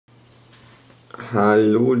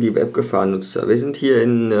Hallo, liebe appgefahren-Nutzer. Wir sind hier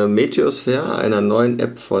in MeteoSphere, einer neuen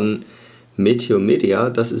App von Media.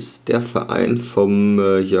 Das ist der Verein vom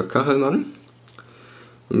Jörg Kachelmann.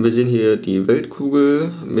 Und wir sehen hier die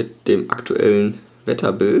Weltkugel mit dem aktuellen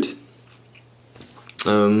Wetterbild.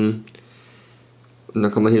 Und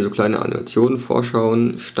dann kann man hier so kleine Animationen,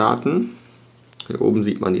 Vorschauen starten. Hier oben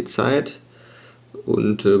sieht man die Zeit.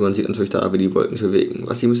 Und man sieht natürlich da, wie die Wolken sich bewegen.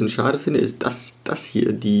 Was ich ein bisschen schade finde, ist, dass das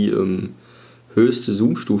hier die höchste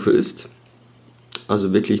Zoom-Stufe ist.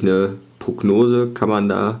 Also wirklich eine Prognose kann man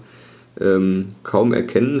da kaum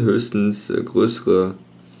erkennen, höchstens größere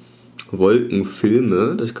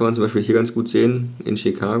Wolkenfilme. Das kann man zum Beispiel hier ganz gut sehen in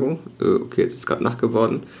Chicago. Okay, jetzt ist gerade Nacht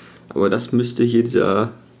geworden, aber das müsste hier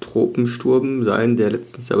dieser Tropensturm sein, der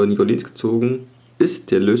letztens aber in New Orleans gezogen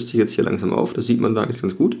ist. Der löst sich jetzt hier langsam auf, das sieht man da eigentlich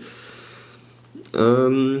ganz gut.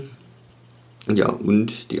 Ja,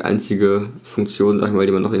 und die einzige Funktion, sag ich mal,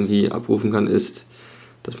 die man noch irgendwie abrufen kann, ist,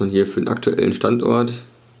 dass man hier für den aktuellen Standort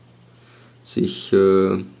sich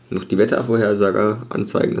noch die Wettervorhersage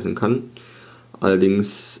anzeigen lassen kann.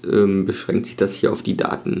 Allerdings beschränkt sich das hier auf die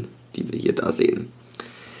Daten, die wir hier da sehen.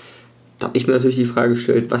 Da habe ich mir natürlich die Frage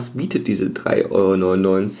gestellt, was bietet diese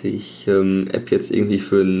 3,99 € App jetzt irgendwie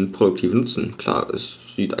für einen produktiven Nutzen? Klar, es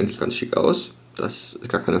sieht eigentlich ganz schick aus, das ist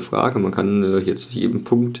gar keine Frage. Man kann hier zu jedem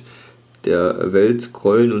Punkt der Welt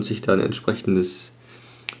scrollen und sich dann ein entsprechendes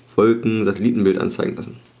Wolken-Satellitenbild anzeigen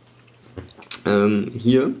lassen.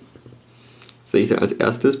 Hier sehe ich dann als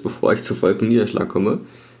erstes, bevor ich zu Wolkenniederschlag komme,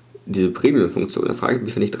 diese Premium-Funktion. Da frage ich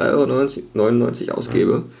mich, wenn ich 3,99 €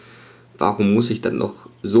 ausgebe, warum muss ich dann noch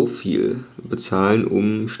so viel bezahlen,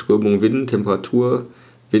 um Strömung, Wind, Temperatur,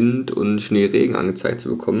 Wind und Schneeregen angezeigt zu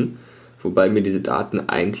bekommen? Wobei mir diese Daten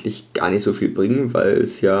eigentlich gar nicht so viel bringen, weil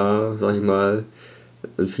es ja, sag ich mal,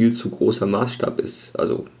 ein viel zu großer Maßstab ist.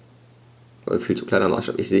 Also ein viel zu kleiner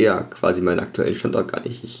Maßstab. Ich sehe ja quasi meinen aktuellen Standort gar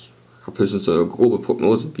nicht. Ich habe höchstens so eine grobe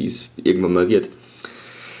Prognose, wie es irgendwann mal wird.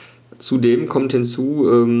 Zudem kommt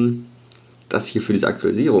hinzu, dass hier für diese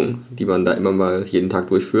Aktualisierung, die man da immer mal jeden Tag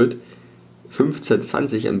durchführt,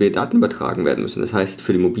 15-20 MB Daten übertragen werden müssen. Das heißt,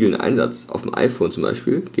 für den mobilen Einsatz auf dem iPhone zum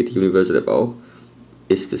Beispiel, geht die Universal App auch,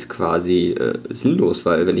 ist es quasi sinnlos,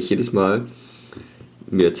 weil wenn ich jedes Mal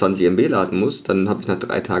mir 20 MB laden muss, dann habe ich nach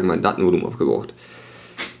 3 Tagen mein Datenvolumen aufgebraucht.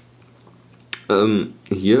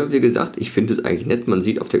 Hier, wie gesagt, ich finde es eigentlich nett, man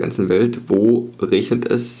sieht auf der ganzen Welt, wo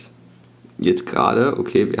regnet es jetzt gerade.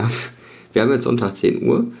 Okay, wir haben jetzt Sonntag 10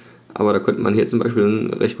 Uhr, aber da könnte man hier zum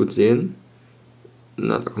Beispiel recht gut sehen,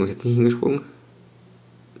 na, da komme ich jetzt nicht hingesprungen,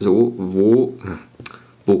 so, wo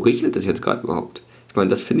regnet es jetzt gerade überhaupt? Ich meine,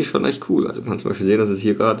 das finde ich schon echt cool. Also man kann zum Beispiel sehen, dass es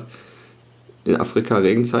hier gerade in Afrika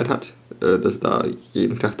Regenzeit hat, dass da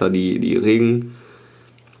jeden Tag da die Regenfälle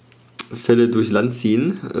durchs Land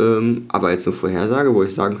ziehen, aber jetzt eine Vorhersage, wo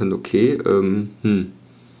ich sagen könnte, okay,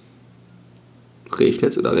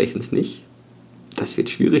 regnet es oder regnet es nicht, das wird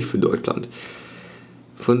schwierig für Deutschland.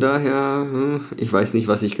 Von daher, ich weiß nicht,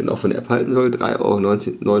 was ich genau von der App halten soll.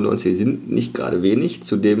 3,99 € sind nicht gerade wenig.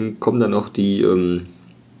 Zudem kommen dann noch die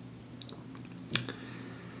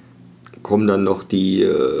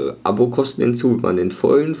Abokosten hinzu, wenn man den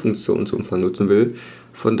vollen Funktionsumfang nutzen will.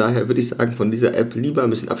 Von daher würde ich sagen, von dieser App lieber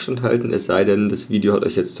ein bisschen Abstand halten, es sei denn, das Video hat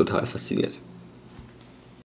euch jetzt total fasziniert.